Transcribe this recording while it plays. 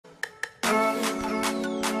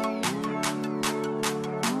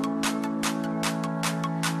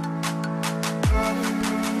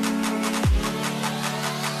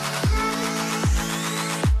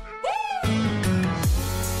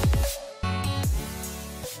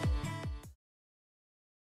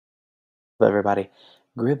Hello everybody,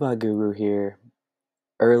 Gridbot Guru here.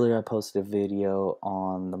 Earlier I posted a video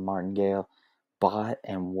on the Martingale bot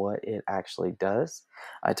and what it actually does.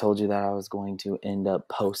 I told you that I was going to end up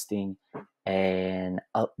posting an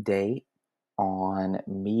update on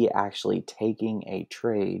me actually taking a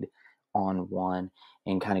trade on one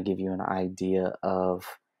and kind of give you an idea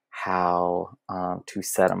of how to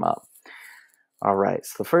set them up. All right,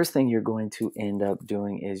 so the first thing you're going to end up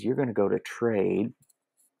doing is you're going to go to trade.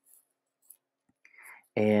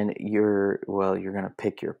 And you're going to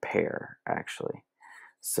pick your pair actually.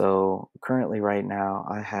 So currently right now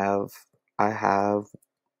I have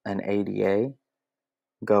an ADA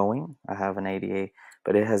going. I have an ADA,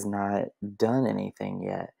 but it has not done anything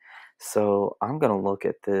yet. So I'm going to look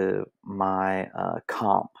at my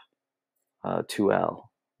comp 2L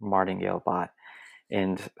Martingale bot,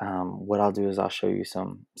 and what I'll do is I'll show you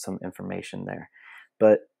some information there.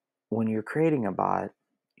 But when you're creating a bot,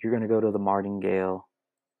 you're going to go to the Martingale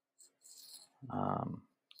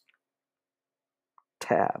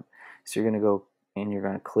tab. So you're going to go and you're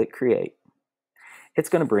going to click create. It's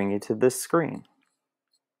going to bring you to this screen.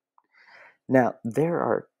 Now there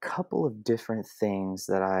are a couple of different things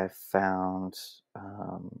that I've found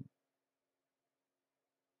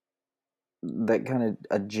that kind of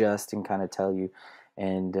adjust and kind of tell you,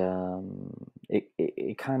 and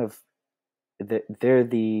it kind of they're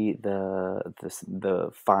the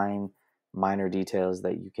fine minor details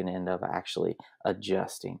that you can end up actually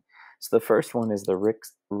adjusting. So the first one is the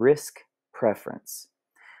risk preference.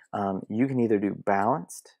 You can either do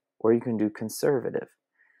balanced or you can do conservative.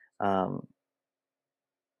 I'm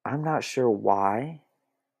not sure why.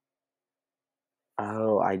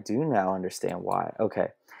 Oh, I do now understand why.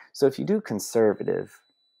 Okay, so if you do conservative,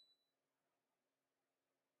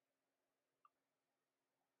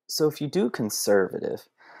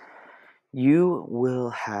 you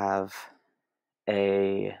will have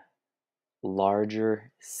a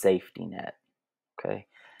larger safety net. Okay,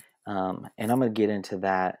 and I'm going to get into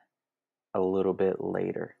that a little bit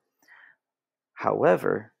later.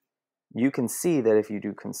 However, you can see that if you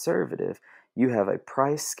do conservative, you have a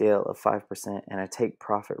price scale of 5% and a take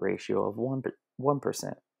profit ratio of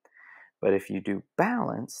 1%. But if you do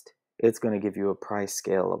balanced, it's going to give you a price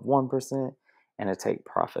scale of 1% and a take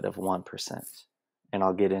profit of 1%. And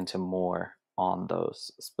I'll get into more on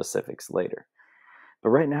those specifics later. But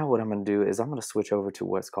right now what I'm going to do is I'm going to switch over to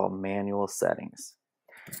what's called manual settings.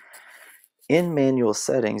 In manual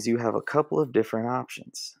settings, you have a couple of different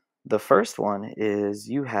options. The first one is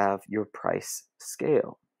you have your price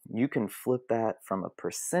scale. You can flip that from a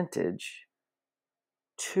percentage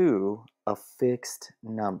to a fixed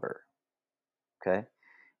number. Okay,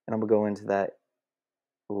 and I'm going to go into that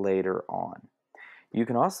later on. You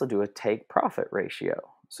can also do a take profit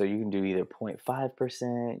ratio. So you can do either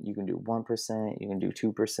 0.5%, you can do 1%, you can do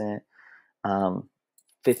 2%, 15%,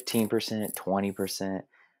 20%,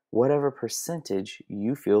 whatever percentage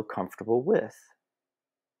you feel comfortable with.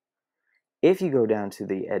 If you go down to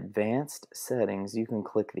the advanced settings, you can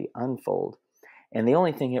click the unfold, and the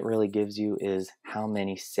only thing it really gives you is how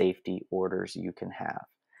many safety orders you can have.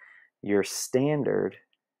 Your standard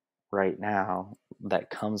right now that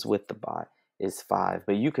comes with the bot is 5,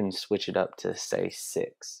 but you can switch it up to say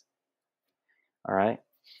 6. All right,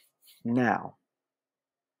 now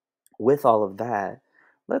with all of that,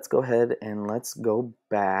 let's go ahead and let's go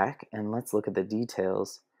back and let's look at the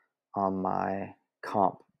details on my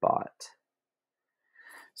comp bot.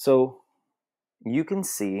 So you can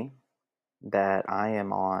see that I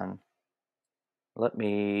am on, let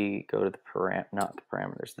me go to the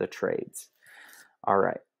trades. All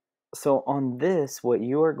right, so on this, what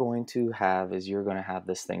you are going to have is you're going to have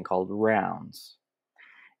this thing called rounds.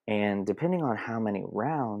 And depending on how many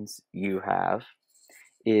rounds you have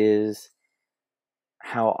is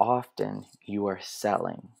how often you are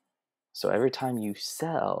selling. So every time you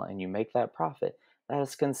sell and you make that profit, that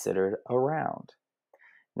is considered a round.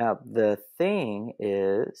 Now, the thing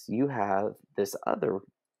is, you have this other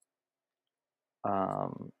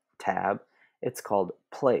tab. It's called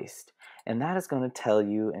placed, and that is going to tell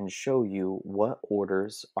you and show you what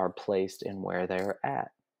orders are placed and where they're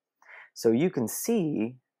at. So you can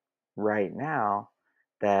see right now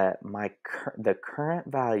that the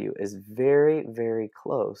current value is very, very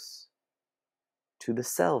close to the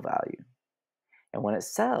sell value, and when it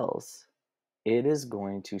sells, it is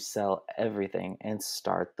going to sell everything and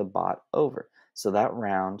start the bot over. So that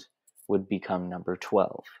round would become number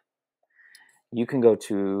 12. You can go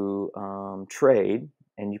to trade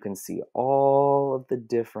and you can see all of the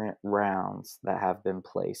different rounds that have been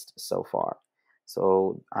placed so far.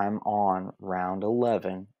 So I'm on round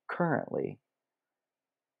 11 currently,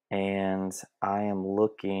 and I am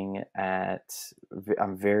looking at,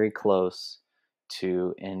 I'm very close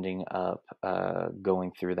to ending up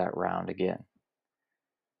going through that round again.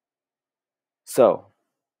 So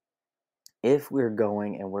if we're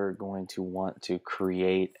going and we're going to want to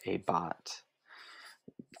create a bot,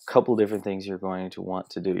 a couple different things you're going to want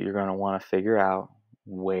to do. You're going to want to figure out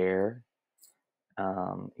where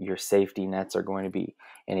your safety nets are going to be.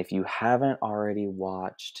 And if you haven't already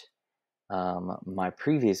watched my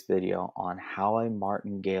previous video on how a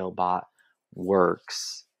Martingale bot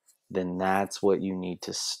works, then that's what you need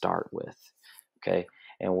to start with. Okay.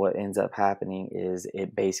 And what ends up happening is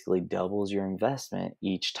it basically doubles your investment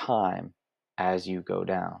each time as you go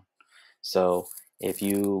down. So if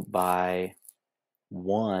you buy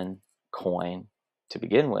one coin to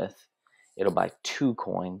begin with, it'll buy 2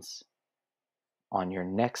 coins on your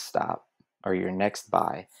next stop or your next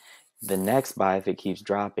buy. The next buy, if it keeps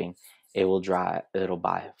dropping, it'll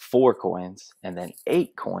buy 4 coins and then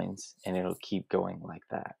 8 coins, and it'll keep going like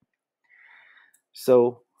that.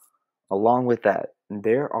 So along with that,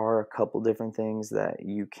 there are a couple different things that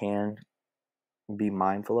you can be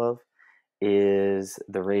mindful of is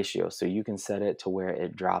the ratio. So you can set it to where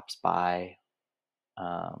it drops by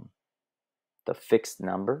the fixed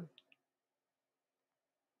number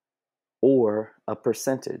or a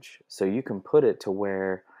percentage. So you can put it to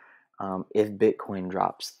where if Bitcoin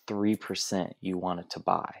drops 3%, you want it to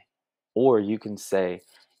buy. Or you can say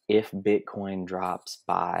if Bitcoin drops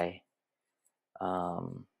by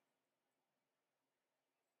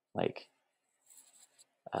like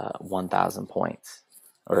 1,000 points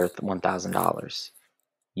or $1,000,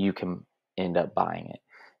 you can end up buying it.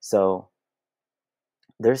 So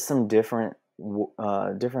there's some different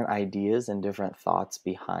ideas and different thoughts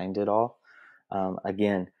behind it all.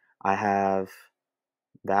 Again,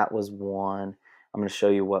 that was one. I'm going to show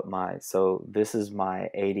you so this is my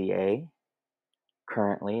ADA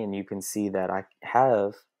currently, and you can see that I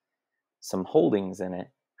have some holdings in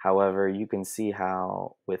it. However, you can see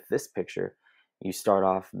how with this picture, you start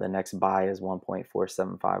off, the next buy is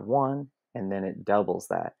 1.4751, and then it doubles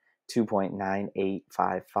that,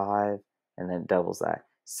 2.9855, and then doubles that,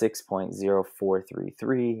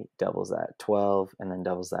 6.0433, doubles that, 12, and then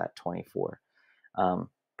doubles that, 24.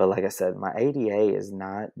 But like I said, my ADA is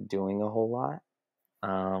not doing a whole lot.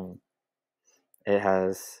 It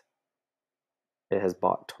has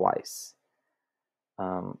bought twice,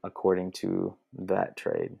 according to that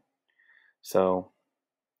trade. So,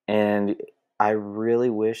 and I really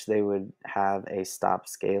wish they would have a stop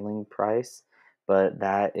scaling price, but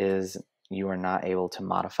that is, you are not able to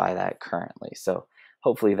modify that currently. So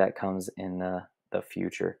hopefully that comes in the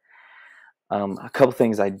future. A couple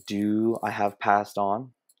things I have passed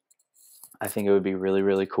on. I think it would be really,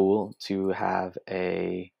 really cool to have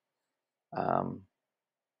a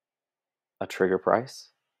trigger price.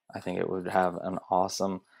 I think it would have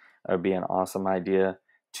be an awesome idea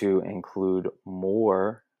to include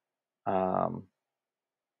more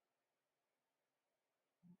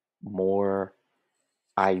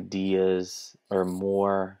ideas or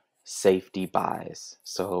more safety buys.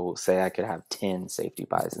 So say I could have 10 safety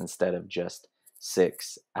buys instead of just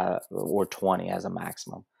 6 or 20 as a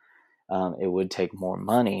maximum. It would take more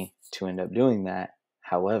money to end up doing that.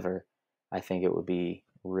 However, I think it would be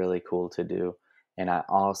really cool to do. And I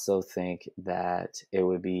also think that it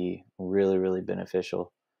would be really, really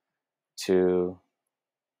beneficial to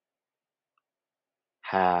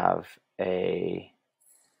have a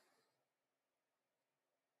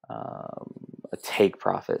take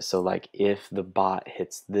profit. So like if the bot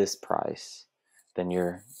hits this price, then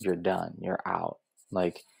you're done, you're out.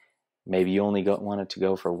 Like maybe you only want it to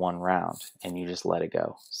go for 1 round and you just let it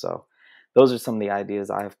go. So those are some of the ideas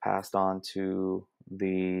I've passed on to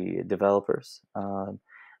the developers.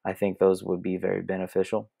 I think those would be very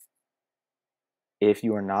beneficial. If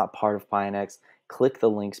you are not part of Pionex, click the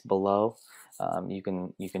links below. You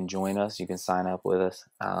can join us. You can sign up with us.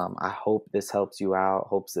 I hope this helps you out.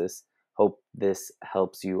 Hope this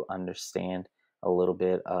helps you understand a little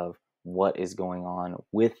bit of what is going on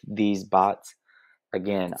with these bots.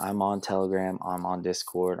 Again, I'm on Telegram, I'm on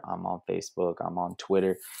Discord, I'm on Facebook, I'm on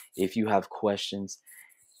Twitter. If you have questions,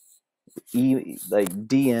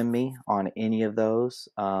 DM me on any of those.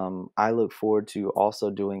 I look forward to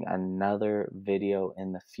also doing another video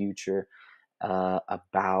in the future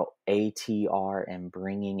about ATR and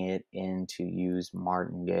bringing it in to use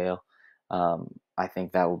Martingale. I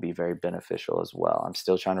think that will be very beneficial as well. I'm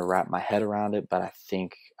still trying to wrap my head around it, but I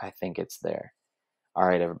think it's there. All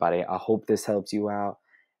right, everybody. I hope this helps you out.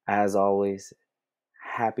 As always,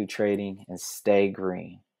 happy trading and stay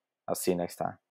green. I'll see you next time.